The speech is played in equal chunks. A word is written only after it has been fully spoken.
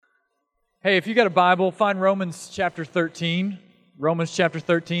Hey, if you got a Bible, find Romans chapter 13. Romans chapter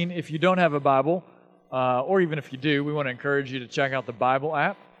 13. If you don't have a Bible, or even if you do, we want to encourage you to check out the Bible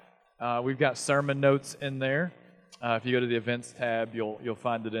app. We've got sermon notes in there. If you go to the events tab, you'll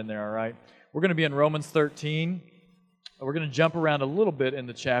find it in there, all right? We're going to be in Romans 13. We're going to jump around a little bit in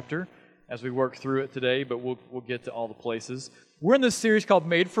the chapter as we work through it today, but we'll get to all the places. We're in this series called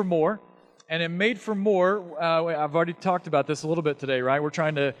Made for More. And in Made for More, I've already talked about this a little bit today, right? We're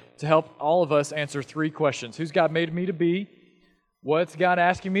trying to help all of us answer three questions. Who's God made me to be? What's God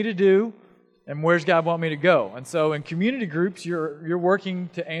asking me to do? And where's God want me to go? And so in community groups, you're working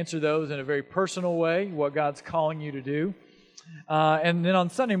to answer those in a very personal way, what God's calling you to do. And then on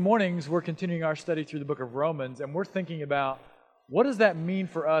Sunday mornings, we're continuing our study through the book of Romans, and we're thinking about what does that mean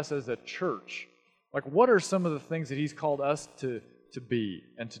for us as a church? Like, what are some of the things that He's called us to be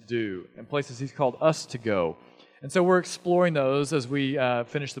and to do, and places He's called us to go. And so we're exploring those as we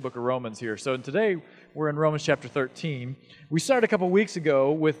finish the book of Romans here. So today we're in Romans chapter 13. We started a couple weeks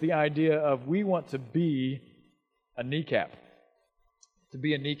ago with the idea of we want to be a kneecap. To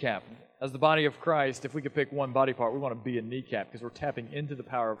be a kneecap. As the body of Christ, if we could pick one body part, we want to be a kneecap because we're tapping into the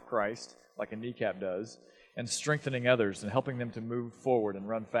power of Christ like a kneecap does and strengthening others and helping them to move forward and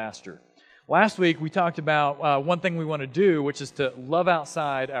run faster. Last week, we talked about one thing we want to do, which is to love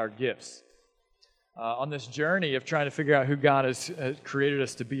outside our gifts. On this journey of trying to figure out who God has created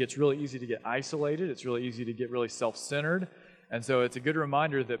us to be, it's really easy to get isolated. It's really easy to get really self-centered. And so it's a good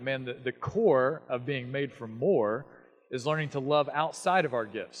reminder that, man, the core of being made for more is learning to love outside of our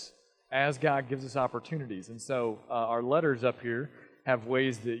gifts as God gives us opportunities. And so our letters up here have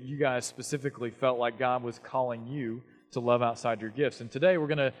ways that you guys specifically felt like God was calling you to love outside your gifts. And today we're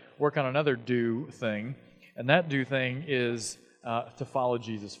going to work on another do thing, and that do thing is to follow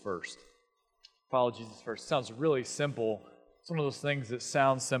Jesus first. Follow Jesus first. Sounds really simple. It's one of those things that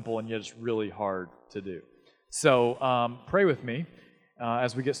sounds simple and yet it's really hard to do. So pray with me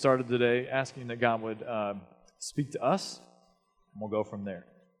as we get started today, asking that God would speak to us, and we'll go from there.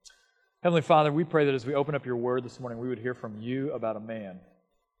 Heavenly Father, we pray that as we open up your word this morning, we would hear from you about a man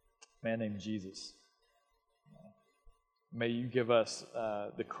named Jesus. May you give us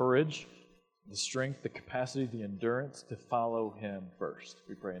the courage, the strength, the capacity, the endurance to follow him first.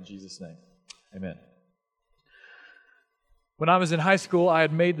 We pray in Jesus' name. Amen. When I was in high school, I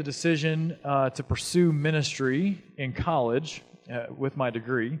had made the decision to pursue ministry in college with my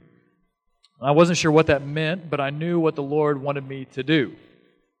degree. I wasn't sure what that meant, but I knew what the Lord wanted me to do.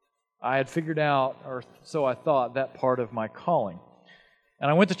 I had figured out, or so I thought, that part of my calling.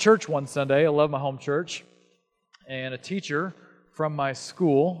 And I went to church one Sunday. I love my home church. And a teacher from my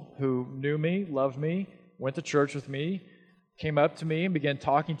school who knew me, loved me, went to church with me, came up to me and began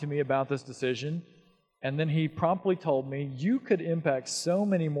talking to me about this decision. And then he promptly told me, you could impact so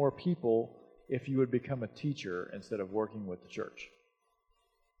many more people if you would become a teacher instead of working with the church.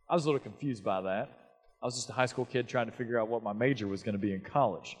 I was a little confused by that. I was just a high school kid trying to figure out what my major was going to be in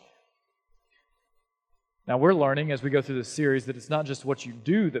college. Now, we're learning as we go through this series that it's not just what you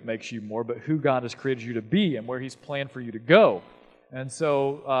do that makes you more, but who God has created you to be and where He's planned for you to go. And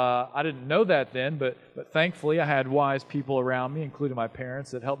so I didn't know that then, but thankfully I had wise people around me, including my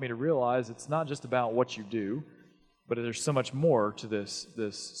parents, that helped me to realize it's not just about what you do, but there's so much more to this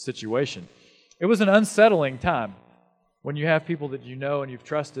situation. It was an unsettling time when you have people that you know and you've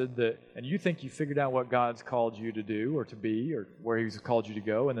trusted and you think you figured out what God's called you to do or to be or where He's called you to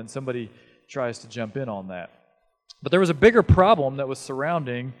go, and then somebody tries to jump in on that. But there was a bigger problem that was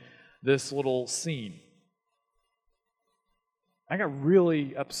surrounding this little scene. I got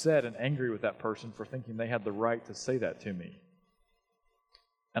really upset and angry with that person for thinking they had the right to say that to me.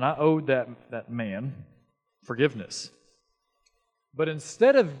 And I owed that man forgiveness. But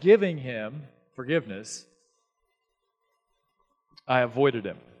instead of giving him forgiveness, I avoided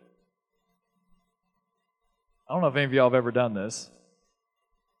him. I don't know if any of y'all have ever done this.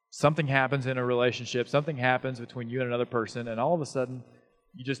 Something happens in a relationship, something happens between you and another person, and all of a sudden,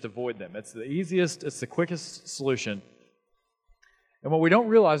 you just avoid them. It's the easiest, it's the quickest solution. And what we don't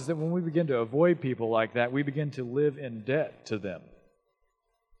realize is that when we begin to avoid people like that, we begin to live in debt to them.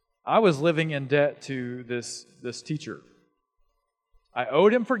 I was living in debt to this teacher. I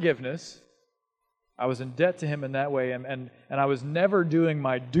owed him forgiveness. I was in debt to him in that way, and I was never doing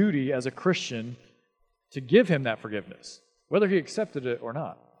my duty as a Christian to give him that forgiveness, whether he accepted it or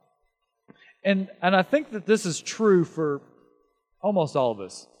not. And I think that this is true for almost all of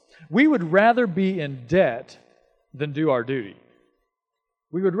us. We would rather be in debt than do our duty.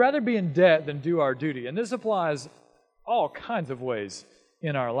 We would rather be in debt than do our duty. And this applies all kinds of ways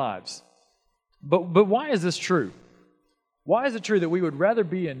in our lives. But why is this true? Why is it true that we would rather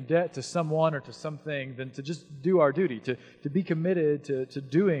be in debt to someone or to something than to just do our duty, to be committed to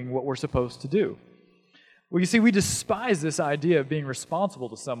doing what we're supposed to do? Well, you see, we despise this idea of being responsible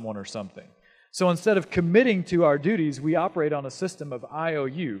to someone or something. So instead of committing to our duties, we operate on a system of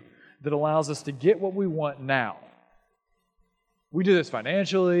IOU that allows us to get what we want now. We do this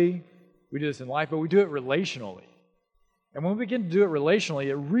financially, we do this in life, but we do it relationally. And when we begin to do it relationally,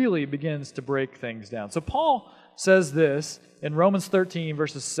 it really begins to break things down. So Paul says this in Romans 13,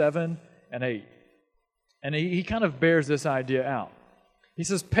 verses 7 and 8. And he kind of bears this idea out. He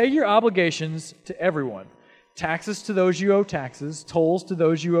says, pay your obligations to everyone. Taxes to those you owe taxes, tolls to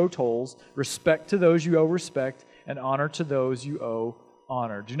those you owe tolls, respect to those you owe respect, and honor to those you owe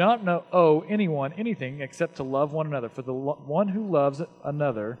honor. Do not owe anyone anything except to love one another, for the one who loves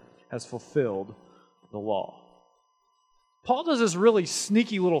another has fulfilled the law. Paul does this really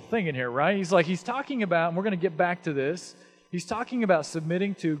sneaky little thing in here, right? He's talking about, and we're going to get back to this, he's talking about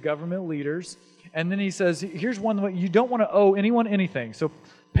submitting to government leaders, and then he says, here's one way, you don't want to owe anyone anything, so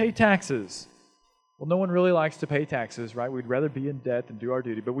pay taxes. Well, no one really likes to pay taxes, right? We'd rather be in debt than do our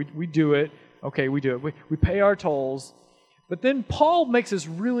duty, but we do it. Okay, we do it. We pay our tolls. But then Paul makes this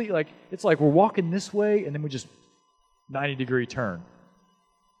really, it's like we're walking this way, and then we just 90-degree turn.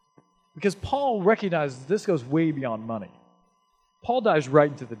 Because Paul recognizes this goes way beyond money. Paul dives right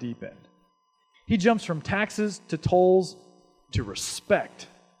into the deep end. He jumps from taxes to tolls to respect.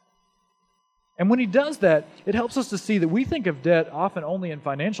 And when he does that, it helps us to see that we think of debt often only in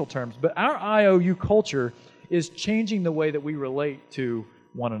financial terms, but our IOU culture is changing the way that we relate to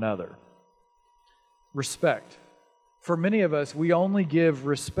one another. Respect. For many of us, we only give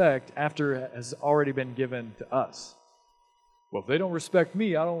respect after it has already been given to us. Well, if they don't respect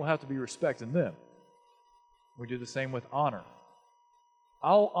me, I don't have to be respecting them. We do the same with honor.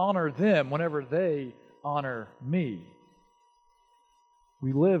 I'll honor them whenever they honor me.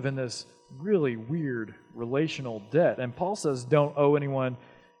 We live in this really weird relational debt. And Paul says don't owe anyone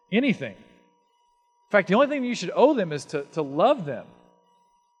anything. In fact, the only thing you should owe them is to love them.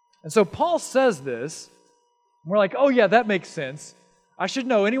 And so Paul says this, and we're like, oh yeah, that makes sense. I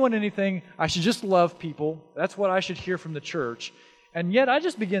shouldn't owe anyone anything. I should just love people. That's what I should hear from the church. And yet I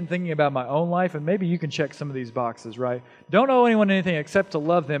just begin thinking about my own life, and maybe you can check some of these boxes, right? Don't owe anyone anything except to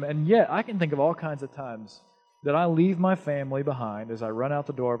love them. And yet I can think of all kinds of times that I leave my family behind as I run out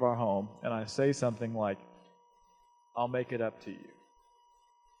the door of our home and I say something like, I'll make it up to you.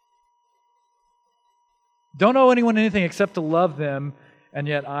 Don't owe anyone anything except to love them, and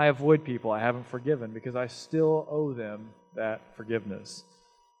yet I avoid people I haven't forgiven because I still owe them that forgiveness.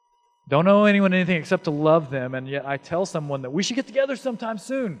 Don't owe anyone anything except to love them, and yet I tell someone that we should get together sometime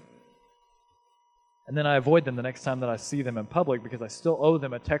soon. And then I avoid them the next time that I see them in public because I still owe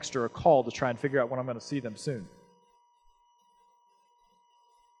them a text or a call to try and figure out when I'm going to see them soon.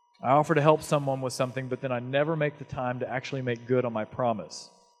 I offer to help someone with something, but then I never make the time to actually make good on my promise.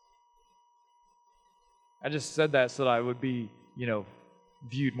 I just said that so that I would be,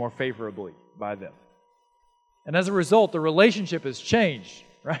 viewed more favorably by them. And as a result, the relationship has changed,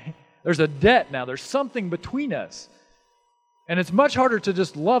 right? There's a debt now. There's something between us. And it's much harder to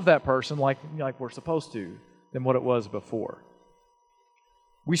just love that person like we're supposed to than what it was before.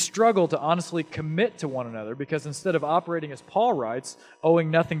 We struggle to honestly commit to one another because instead of operating as Paul writes, owing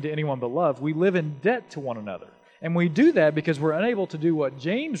nothing to anyone but love, we live in debt to one another. And we do that because we're unable to do what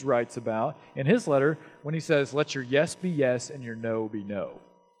James writes about in his letter when he says, let your yes be yes and your no be no.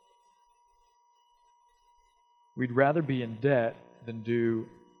 We'd rather be in debt than do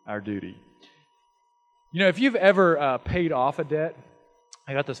our duty. If you've ever paid off a debt,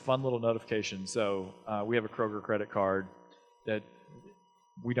 I got this fun little notification. So we have a Kroger credit card that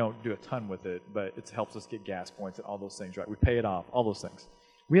we don't do a ton with it, but it helps us get gas points and all those things, right? We pay it off, all those things.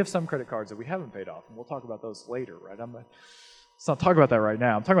 We have some credit cards that we haven't paid off, and we'll talk about those later, right? Let's not talk about that right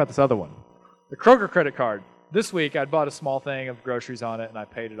now. I'm talking about this other one. The Kroger credit card. This week, I bought a small thing of groceries on it, and I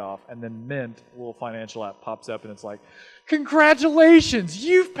paid it off. And then Mint, a little financial app, pops up, and it's like, congratulations,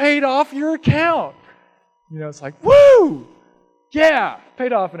 you've paid off your account. It's like, woo! Yeah,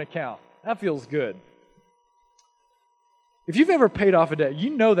 paid off an account. That feels good. If you've ever paid off a debt, you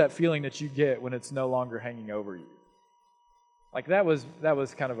know that feeling that you get when it's no longer hanging over you. Like that was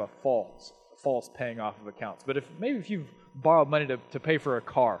kind of a false paying off of accounts. But if you've borrowed money to pay for a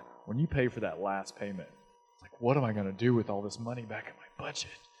car, when you pay for that last payment, it's like, what am I going to do with all this money back in my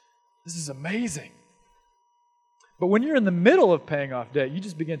budget? This is amazing. But when you're in the middle of paying off debt, you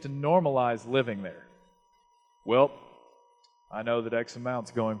just begin to normalize living there. Well, I know that X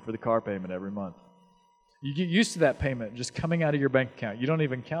amount's going for the car payment every month. You get used to that payment just coming out of your bank account. You don't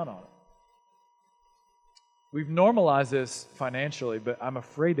even count on it. We've normalized this financially, but I'm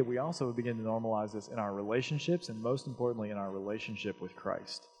afraid that we also begin to normalize this in our relationships, and most importantly, in our relationship with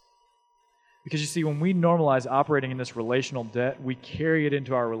Christ. Because you see, when we normalize operating in this relational debt, we carry it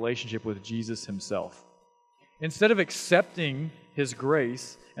into our relationship with Jesus himself. Instead of accepting his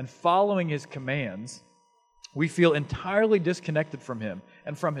grace and following his commands, we feel entirely disconnected from him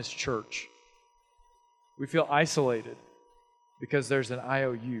and from his church. We feel isolated because there's an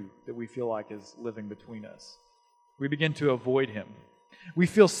IOU that we feel like is living between us. We begin to avoid him. We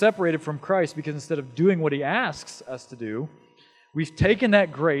feel separated from Christ because instead of doing what he asks us to do, we've taken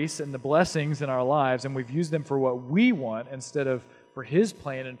that grace and the blessings in our lives and we've used them for what we want instead of for his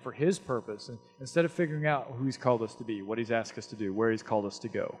plan and for his purpose, and instead of figuring out who he's called us to be, what he's asked us to do, where he's called us to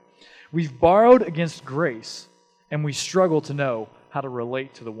go. We've borrowed against grace, and we struggle to know how to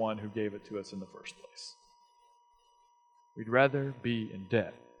relate to the one who gave it to us in the first place. We'd rather be in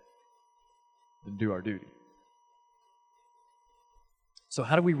debt than do our duty. So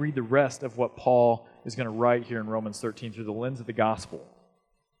how do we read the rest of what Paul is going to write here in Romans 13 through the lens of the gospel?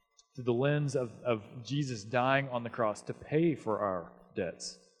 Through the lens of Jesus dying on the cross to pay for our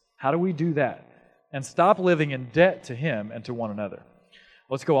debts. How do we do that? And stop living in debt to him and to one another.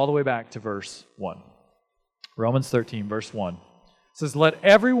 Let's go all the way back to verse 1. Romans 13, verse 1. It says, "Let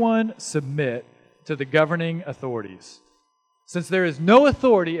everyone submit to the governing authorities, since there is no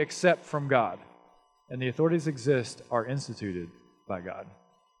authority except from God, and the authorities exist are instituted by God."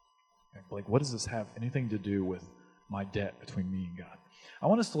 Like, what does this have anything to do with my debt between me and God? I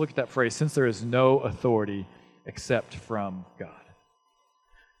want us to look at that phrase, since there is no authority except from God.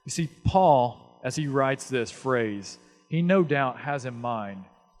 You see, Paul, as he writes this phrase, he no doubt has in mind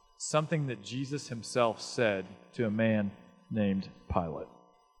something that Jesus himself said to a man named Pilate.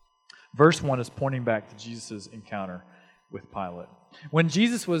 Verse 1 is pointing back to Jesus' encounter with Pilate. When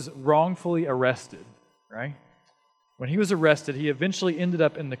Jesus was wrongfully arrested, right? When he was arrested, he eventually ended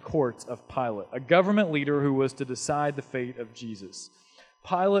up in the courts of Pilate, a government leader who was to decide the fate of Jesus.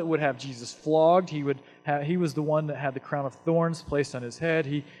 Pilate would have Jesus flogged. He was the one that had the crown of thorns placed on his head.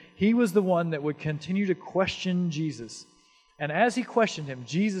 He was the one that would continue to question Jesus. And as he questioned him,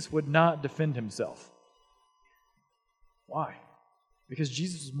 Jesus would not defend himself. Why? Because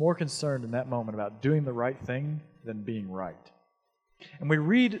Jesus was more concerned in that moment about doing the right thing than being right. And we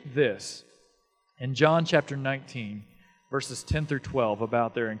read this in John chapter 19, verses 10 through 12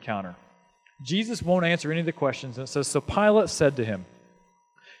 about their encounter. Jesus won't answer any of the questions, and it says, "So Pilate said to him,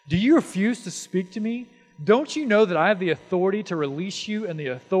 'Do you refuse to speak to me? Don't you know that I have the authority to release you and the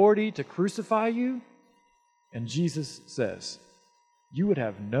authority to crucify you?' And Jesus says, 'You would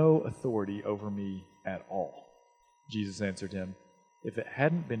have no authority over me at all.' Jesus answered him, 'If it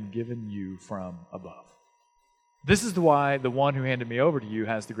hadn't been given you from above.' This is why the one who handed me over to you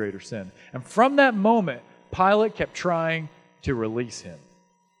has the greater sin." And from that moment, Pilate kept trying to release him.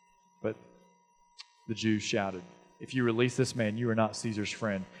 But the Jews shouted, "If you release this man, you are not Caesar's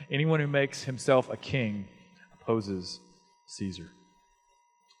friend. Anyone who makes himself a king opposes Caesar."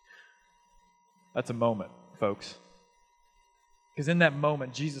 That's a moment, folks. Because in that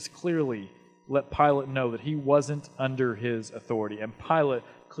moment, Jesus clearly let Pilate know that he wasn't under his authority. And Pilate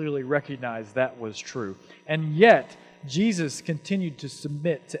clearly recognized that was true. And yet, Jesus continued to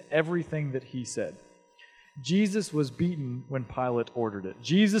submit to everything that he said. Jesus was beaten when Pilate ordered it.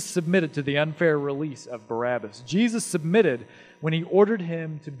 Jesus submitted to the unfair release of Barabbas. Jesus submitted when he ordered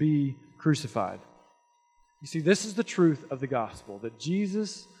him to be crucified. You see, this is the truth of the gospel, that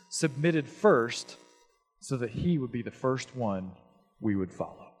Jesus submitted first so that he would be the first one we would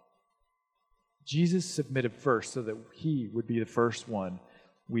follow. Jesus submitted first so that he would be the first one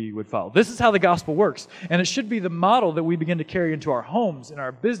we would follow. This is how the gospel works, and it should be the model that we begin to carry into our homes, in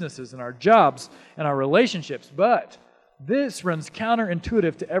our businesses, in our jobs, and our relationships. But this runs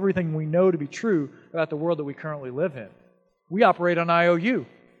counterintuitive to everything we know to be true about the world that we currently live in. We operate on IOU.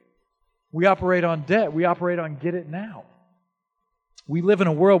 We operate on debt. We operate on get it now. We live in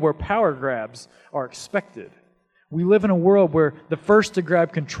a world where power grabs are expected. We live in a world where the first to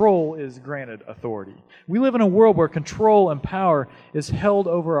grab control is granted authority. We live in a world where control and power is held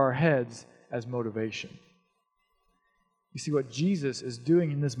over our heads as motivation. You see, what Jesus is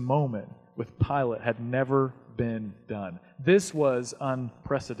doing in this moment with Pilate had never been done. This was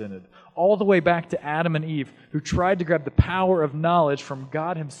unprecedented. All the way back to Adam and Eve, who tried to grab the power of knowledge from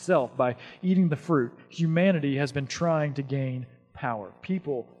God Himself by eating the fruit, humanity has been trying to gain power.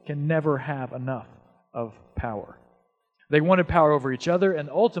 People can never have enough of power. They wanted power over each other, and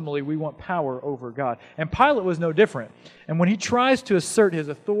ultimately we want power over God. And Pilate was no different. And when he tries to assert his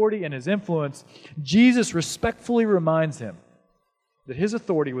authority and his influence, Jesus respectfully reminds him that his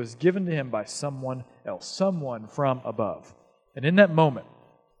authority was given to him by someone else, someone from above. And in that moment,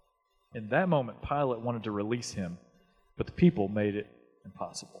 Pilate wanted to release him, but the people made it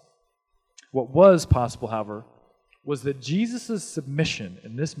impossible. What was possible, however, was that Jesus' submission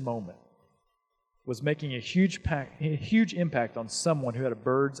in this moment was making a huge impact on someone who had a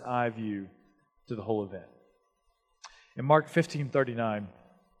bird's eye view to the whole event. In Mark 15:39,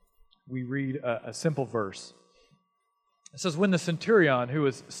 we read a simple verse. It says, "When the centurion who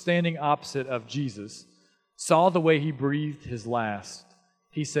was standing opposite of Jesus saw the way he breathed his last,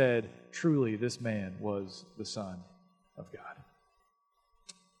 he said, 'Truly, this man was the Son of God.'"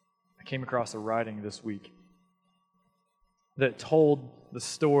 I came across a writing this week that told the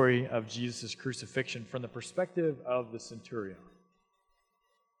story of Jesus' crucifixion from the perspective of the centurion.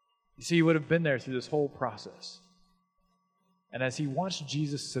 You see, he would have been there through this whole process. And as he watched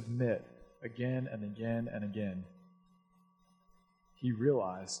Jesus submit again and again and again, he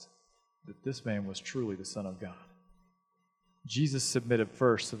realized that this man was truly the Son of God. Jesus submitted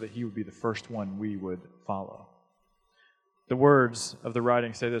first so that he would be the first one we would follow. The words of the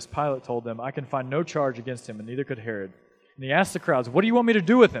writing say this: Pilate told them, "I can find no charge against him," and neither could Herod. And he asked the crowds, "What do you want me to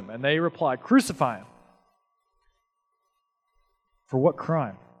do with him?" And they replied, "Crucify him." "For what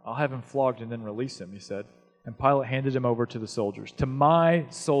crime?" "I'll have him flogged and then release him," he said. And Pilate handed him over to the soldiers. "To my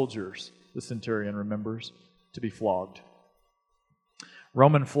soldiers," the centurion remembers, "to be flogged."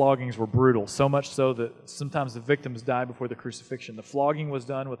 Roman floggings were brutal, so much so that sometimes the victims died before the crucifixion. The flogging was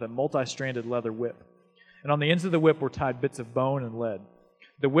done with a multi-stranded leather whip. And on the ends of the whip were tied bits of bone and lead.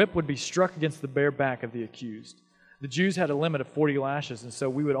 The whip would be struck against the bare back of the accused. The Jews had a limit of 40 lashes, and so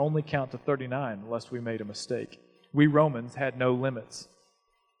we would only count to 39, lest we made a mistake. We Romans had no limits.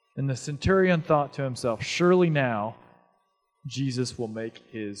 And the centurion thought to himself, "Surely now Jesus will make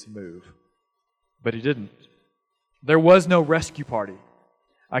his move." But he didn't. There was no rescue party.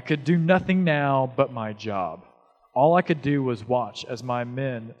 I could do nothing now but my job. All I could do was watch as my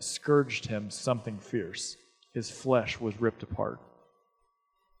men scourged him something fierce. His flesh was ripped apart.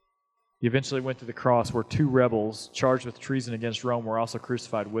 He eventually went to the cross where 2 rebels charged with treason against Rome were also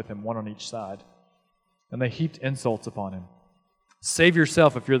crucified with him, one on each side. And they heaped insults upon him. "Save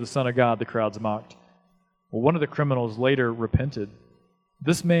yourself if you're the Son of God," the crowds mocked. Well, one of the criminals later repented.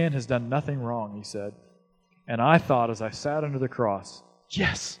 "This man has done nothing wrong," he said. "And I thought as I sat under the cross,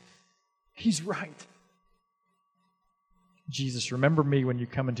 yes, he's right." "Jesus, remember me when you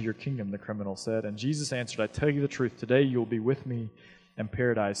come into your kingdom," the criminal said. And Jesus answered, "I tell you the truth, today you will be with me in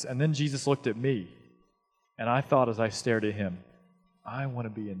paradise." And then Jesus looked at me, and I thought as I stared at him, I want to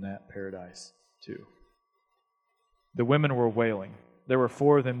be in that paradise too. The women were wailing. There were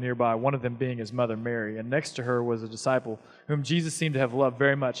 4 of them nearby, one of them being his mother Mary, and next to her was a disciple whom Jesus seemed to have loved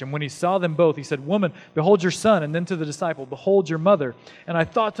very much. And when he saw them both, he said, "Woman, behold your son," and then to the disciple, "Behold your mother." And I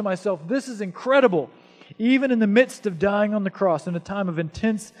thought to myself, this is incredible. Even in the midst of dying on the cross, in a time of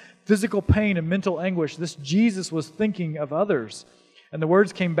intense physical pain and mental anguish, this Jesus was thinking of others. And the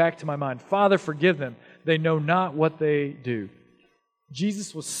words came back to my mind, "Father, forgive them. They know not what they do."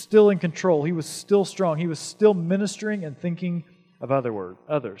 Jesus was still in control. He was still strong. He was still ministering and thinking of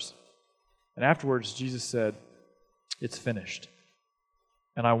others. And afterwards, Jesus said, "It's finished."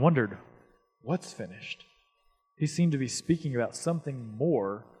 And I wondered, what's finished? He seemed to be speaking about something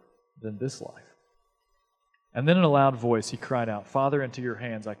more than this life. And then in a loud voice, he cried out, "Father, into your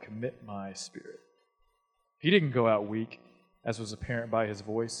hands I commit my spirit." He didn't go out weak, as was apparent by his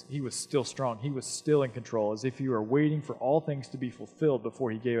voice. He was still strong. He was still in control, as if he were waiting for all things to be fulfilled before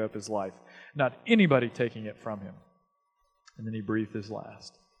he gave up his life, not anybody taking it from him. And then he breathed his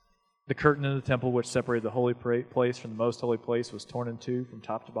last. The curtain in the temple which separated the holy place from the most holy place was torn in two from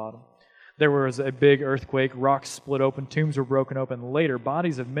top to bottom. There was a big earthquake, rocks split open, tombs were broken open. Later,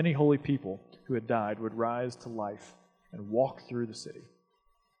 bodies of many holy people who had died would rise to life and walk through the city.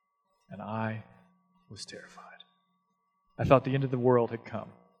 And I was terrified. I thought the end of the world had come.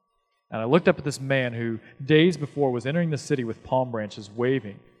 And I looked up at this man who days before was entering the city with palm branches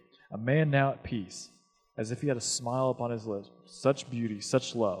waving, a man now at peace, as if he had a smile upon his lips, such beauty,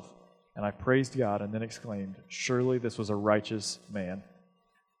 such love. And I praised God and then exclaimed, "Surely this was a righteous man.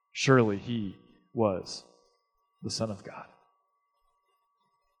 Surely he was the Son of God."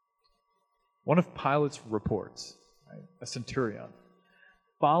 One of Pilate's reports, a centurion,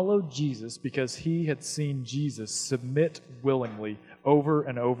 followed Jesus because he had seen Jesus submit willingly over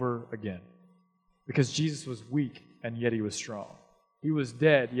and over again. Because Jesus was weak and yet he was strong. He was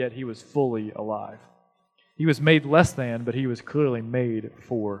dead, yet he was fully alive. He was made less than, but he was clearly made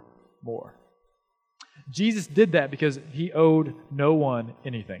for more. Jesus did that because he owed no one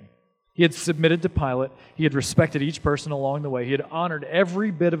anything. He had submitted to Pilate. He had respected each person along the way. He had honored every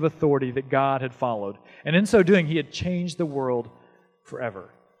bit of authority that God had followed. And in so doing, he had changed the world forever.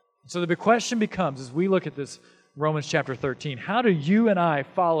 So the question becomes, as we look at this Romans chapter 13, how do you and I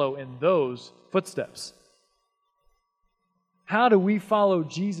follow in those footsteps? How do we follow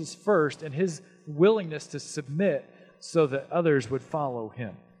Jesus first and his willingness to submit so that others would follow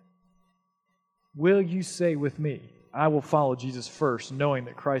him? Will you say with me, I will follow Jesus first, knowing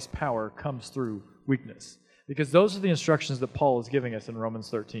that Christ's power comes through weakness? Because those are the instructions that Paul is giving us in Romans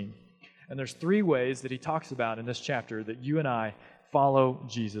 13. And there's three ways that he talks about in this chapter that you and I follow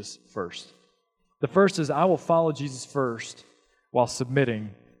Jesus first. The first is, I will follow Jesus first while submitting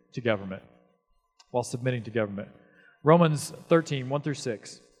to government. While submitting to government. Romans 13, 1 through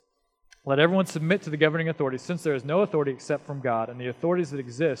 6. Let everyone submit to the governing authorities, since there is no authority except from God, and the authorities that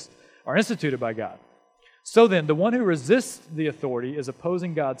exist are instituted by God. So then, the one who resists the authority is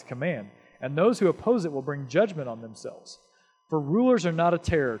opposing God's command, and those who oppose it will bring judgment on themselves. For rulers are not a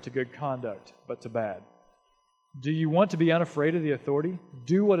terror to good conduct, but to bad. Do you want to be unafraid of the authority?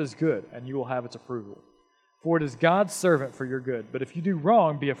 Do what is good, and you will have its approval. For it is God's servant for your good. But if you do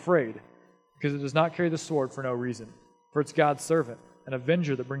wrong, be afraid, because it does not carry the sword for no reason. For it's God's servant, an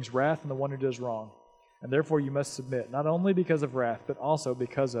avenger that brings wrath on the one who does wrong. And therefore you must submit, not only because of wrath, but also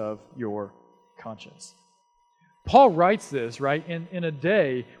because of your conscience. Paul writes this, right, in a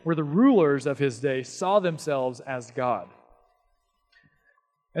day where the rulers of his day saw themselves as God.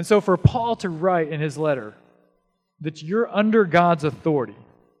 And so for Paul to write in his letter that you're under God's authority,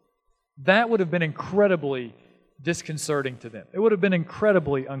 that would have been incredibly disconcerting to them. It would have been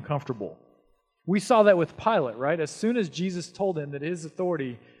incredibly uncomfortable. We saw that with Pilate, right? As soon as Jesus told him that his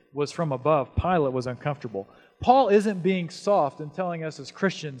authority was from above, Pilate was uncomfortable. Paul isn't being soft and telling us as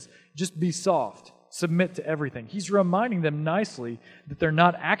Christians, just be soft, submit to everything. He's reminding them nicely that they're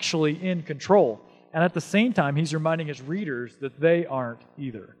not actually in control. And at the same time, he's reminding his readers that they aren't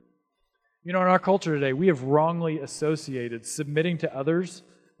either. You know, in our culture today, we have wrongly associated submitting to others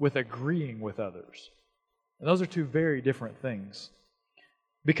with agreeing with others. And those are two very different things.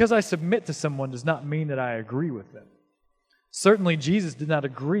 Because I submit to someone does not mean that I agree with them. Certainly, Jesus did not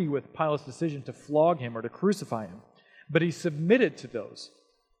agree with Pilate's decision to flog him or to crucify him, but he submitted to those.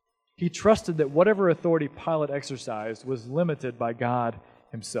 He trusted that whatever authority Pilate exercised was limited by God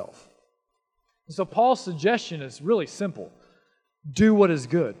himself. And so Paul's suggestion is really simple. Do what is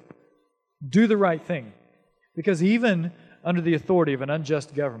good. Do the right thing. Because even under the authority of an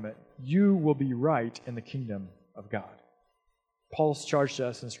unjust government, you will be right in the kingdom of God. Paul's charge to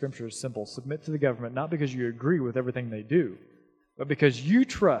us in Scripture is simple. Submit to the government not because you agree with everything they do, but because you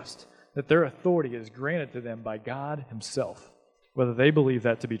trust that their authority is granted to them by God himself, whether they believe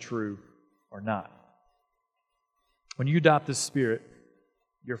that to be true or not. When you adopt this spirit,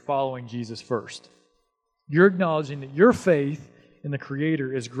 you're following Jesus first. You're acknowledging that your faith in the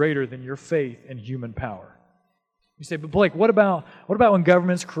Creator is greater than your faith in human power. You say, but Blake, what about when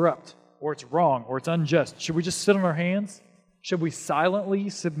government's corrupt, or it's wrong, or it's unjust? Should we just sit on our hands? Should we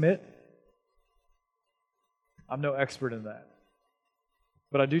silently submit? I'm no expert in that.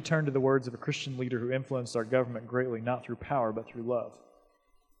 But I do turn to the words of a Christian leader who influenced our government greatly, not through power, but through love.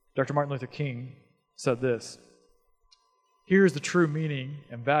 Dr. Martin Luther King said this: "Here is the true meaning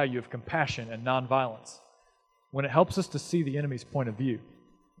and value of compassion and nonviolence, when it helps us to see the enemy's point of view,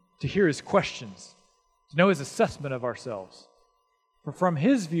 to hear his questions, to know his assessment of ourselves. For from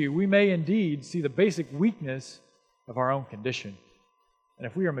his view, we may indeed see the basic weakness of our own condition. And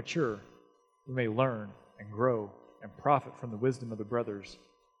if we are mature, we may learn and grow and profit from the wisdom of the brothers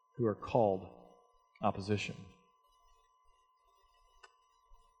who are called opposition."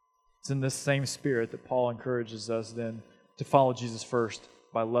 It's in this same spirit that Paul encourages us then to follow Jesus first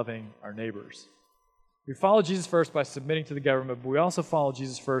by loving our neighbors. We follow Jesus first by submitting to the government, but we also follow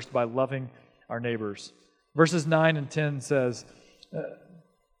Jesus first by loving our neighbors. Verses 9 and 10 says,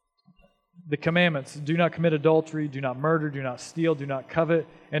 the commandments, do not commit adultery, do not murder, do not steal, do not covet,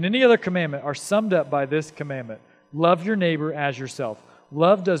 and any other commandment are summed up by this commandment: love your neighbor as yourself.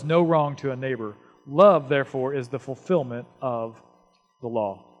 Love does no wrong to a neighbor. Love, therefore, is the fulfillment of the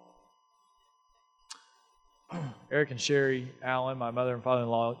law. Eric and Sherry Allen, my mother and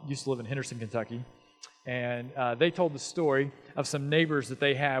father-in-law, used to live in Henderson, Kentucky, and they told the story of some neighbors that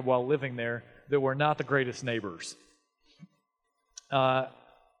they had while living there that were not the greatest neighbors.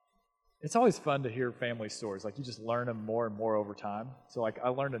 It's always fun to hear family stories. Like, you just learn them more and more over time. So, I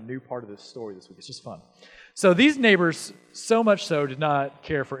learned a new part of this story this week. It's just fun. So these neighbors, so much so, did not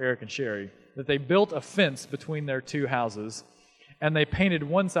care for Eric and Sherry that they built a fence between their two houses, and they painted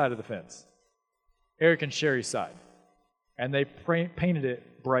one side of the fence, Eric and Sherry's side. and they painted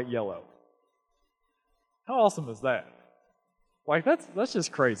it bright yellow. How awesome is that? Like, that's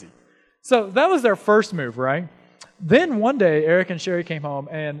just crazy. So that was their first move, right? Then one day, Eric and Sherry came home,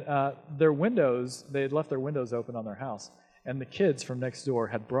 and they had left their windows open on their house, and the kids from next door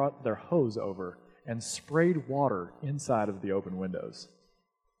had brought their hose over and sprayed water inside of the open windows.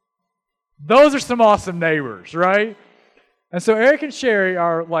 Those are some awesome neighbors, right? And so Eric and Sherry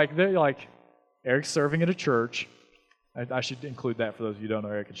are Eric's serving at a church. I should include that for those of you who don't know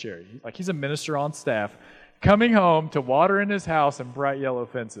Eric and Sherry. He's a minister on staff, coming home to water in his house and bright yellow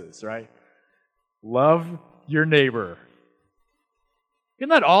fences, right? Love your neighbor. Isn't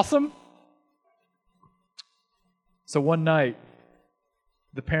that awesome? So one night,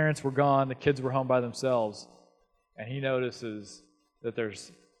 the parents were gone, the kids were home by themselves, and he notices that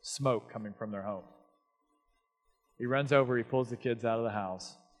there's smoke coming from their home. He runs over, he pulls the kids out of the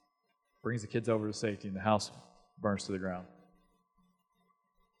house, brings the kids over to safety, and the house burns to the ground.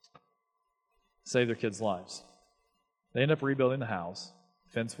 Save their kids' lives. They end up rebuilding the house,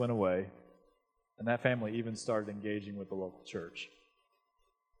 fence went away, and that family even started engaging with the local church.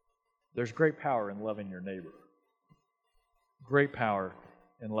 There's great power in loving your neighbor. Great power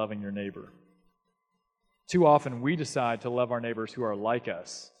in loving your neighbor. Too often we decide to love our neighbors who are like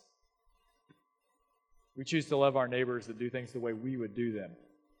us. We choose to love our neighbors that do things the way we would do them.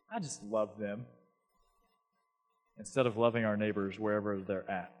 I just love them. Instead of loving our neighbors wherever they're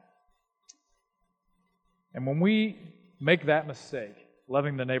at. And when we make that mistake,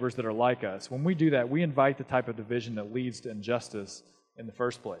 loving the neighbors that are like us, when we do that, we invite the type of division that leads to injustice in the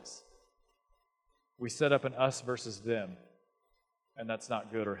first place. We set up an us versus them, and that's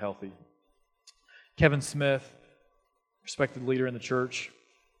not good or healthy. Kevin Smith, respected leader in the church,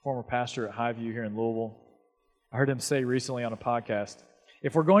 former pastor at Highview here in Louisville, I heard him say recently on a podcast,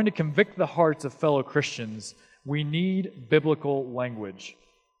 if we're going to convict the hearts of fellow Christians, we need biblical language.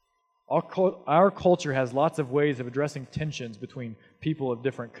 Our culture has lots of ways of addressing tensions between people of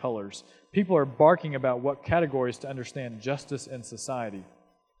different colors. People are barking about what categories to understand justice in society.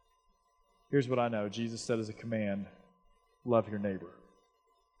 Here's what I know. Jesus said as a command, love your neighbor.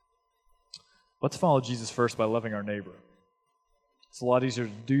 Let's follow Jesus first by loving our neighbor. It's a lot easier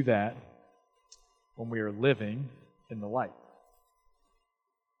to do that when we are living in the light.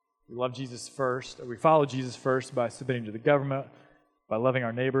 We love Jesus first, or we follow Jesus first by submitting to the government, by loving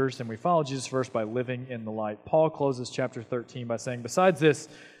our neighbors, and we follow Jesus first by living in the light. Paul closes chapter 13 by saying, besides this,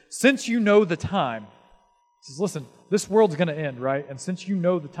 since you know the time, he says, listen, this world's going to end, right? And since you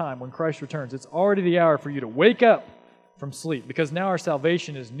know the time when Christ returns, it's already the hour for you to wake up from sleep, because now our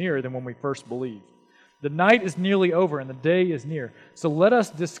salvation is nearer than when we first believed. The night is nearly over and the day is near. So let us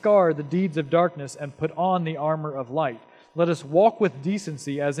discard the deeds of darkness and put on the armor of light. Let us walk with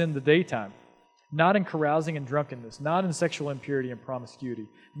decency as in the daytime, not in carousing and drunkenness, not in sexual impurity and promiscuity,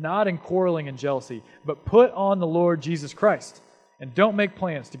 not in quarreling and jealousy, but put on the Lord Jesus Christ, and don't make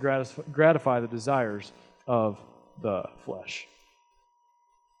plans to gratify the desires of the flesh.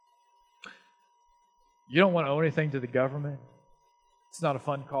 You don't want to owe anything to the government. It's not a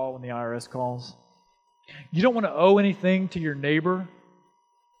fun call when the IRS calls. You don't want to owe anything to your neighbor,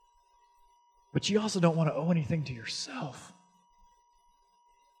 but you also don't want to owe anything to yourself.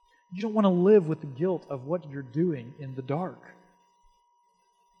 You don't want to live with the guilt of what you're doing in the dark.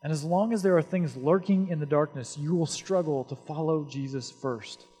 And as long as there are things lurking in the darkness, you will struggle to follow Jesus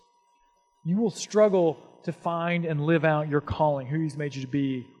first. You will struggle to find and live out your calling, who He's made you to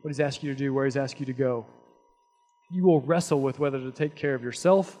be, what He's asked you to do, where He's asked you to go. You will wrestle with whether to take care of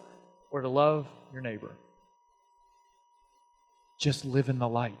yourself or to love your neighbor. Just live in the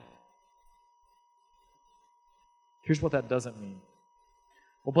light. Here's what that doesn't mean.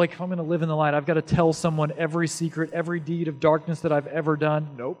 Well, Blake, if I'm going to live in the light, I've got to tell someone every secret, every deed of darkness that I've ever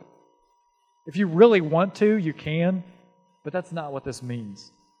done. Nope. If you really want to, you can, but that's not what this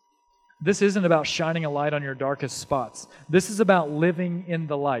means. This isn't about shining a light on your darkest spots. This is about living in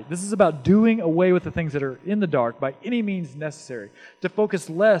the light. This is about doing away with the things that are in the dark by any means necessary. To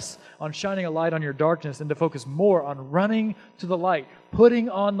focus less on shining a light on your darkness and to focus more on running to the light, putting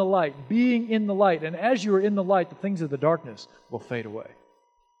on the light, being in the light. And as you are in the light, the things of the darkness will fade away.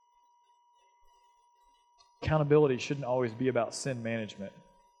 Accountability shouldn't always be about sin management.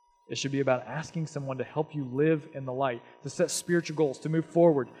 It should be about asking someone to help you live in the light, to set spiritual goals, to move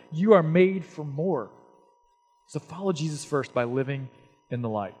forward. You are made for more. So follow Jesus first by living in the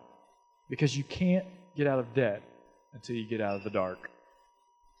light, because you can't get out of debt until you get out of the dark.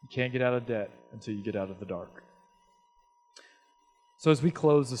 You can't get out of debt until you get out of the dark. So as we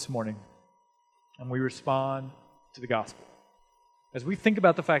close this morning and we respond to the gospel, as we think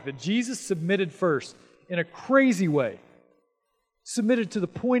about the fact that Jesus submitted first in a crazy way, submitted to the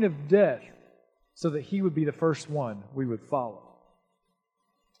point of death so that He would be the first one we would follow.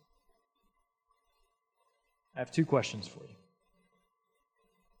 I have two questions for you.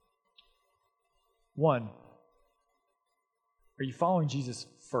 One, are you following Jesus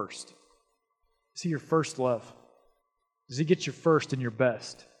first? Is He your first love? Does He get your first and your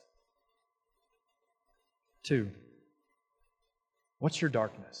best? Two, what's your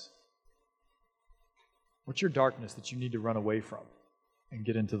darkness? What's your darkness that you need to run away from and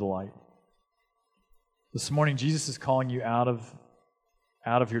get into the light? This morning, Jesus is calling you out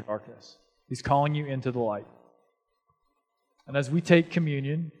of your darkness. He's calling you into the light. And as we take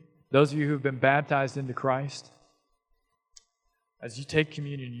communion, those of you who have been baptized into Christ, as you take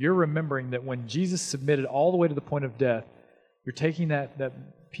communion, you're remembering that when Jesus submitted all the way to the point of death, you're taking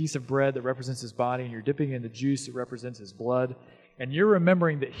that piece of bread that represents His body and you're dipping it in the juice that represents His blood, and you're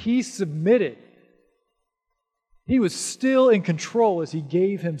remembering that He submitted. He was still in control as He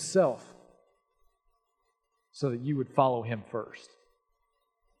gave Himself so that you would follow Him first.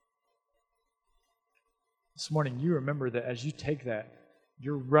 This morning, you remember that as you take that,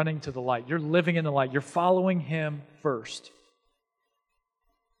 you're running to the light. You're living in the light. You're following Him first.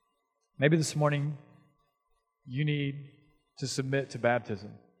 Maybe this morning, you need to submit to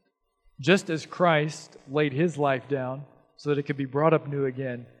baptism. Just as Christ laid His life down so that it could be brought up new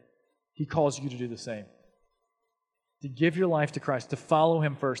again, He calls you to do the same. To give your life to Christ, to follow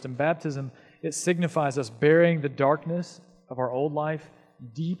Him first. And baptism, it signifies us burying the darkness of our old life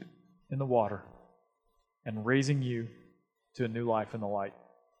deep in the water and raising you to a new life in the light.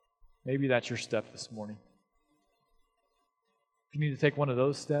 Maybe that's your step this morning. If you need to take one of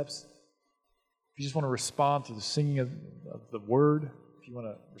those steps, if you just want to respond to the singing of the Word, if you want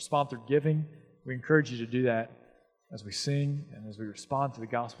to respond through giving, we encourage you to do that as we sing and as we respond to the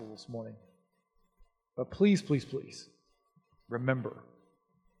gospel this morning. But please, please, please, remember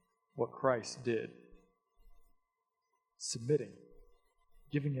what Christ did. Submitting,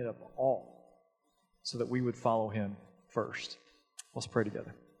 giving it up all, so that we would follow Him first. Let's pray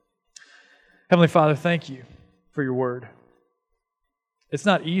together. Heavenly Father, thank You for Your Word. It's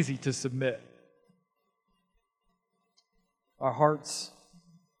not easy to submit. Our hearts,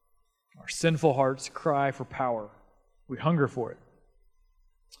 our sinful hearts, cry for power. We hunger for it.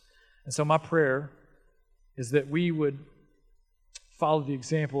 And so my prayer is that we would follow the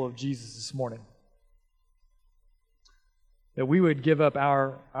example of Jesus this morning. That we would give up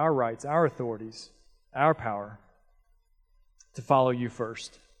our rights, our authorities, our power to follow You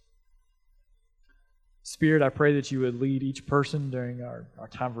first. Spirit, I pray that You would lead each person during our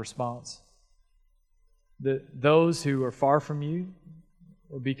time of response. That those who are far from You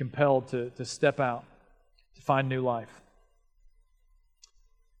would be compelled to step out, to find new life.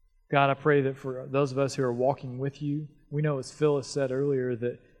 God, I pray that for those of us who are walking with You, we know, as Phyllis said earlier,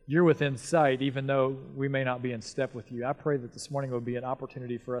 that You're within sight even though we may not be in step with You. I pray that this morning would be an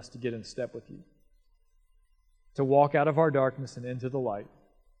opportunity for us to get in step with You, to walk out of our darkness and into the light,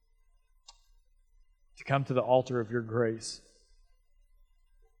 to come to the altar of Your grace.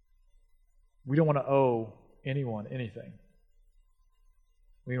 We don't want to owe anyone anything.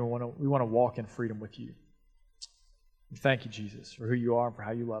 We want to walk in freedom with You. We thank You, Jesus, for who You are and for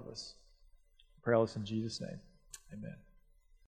how You love us. I pray all this in Jesus' name. Amen.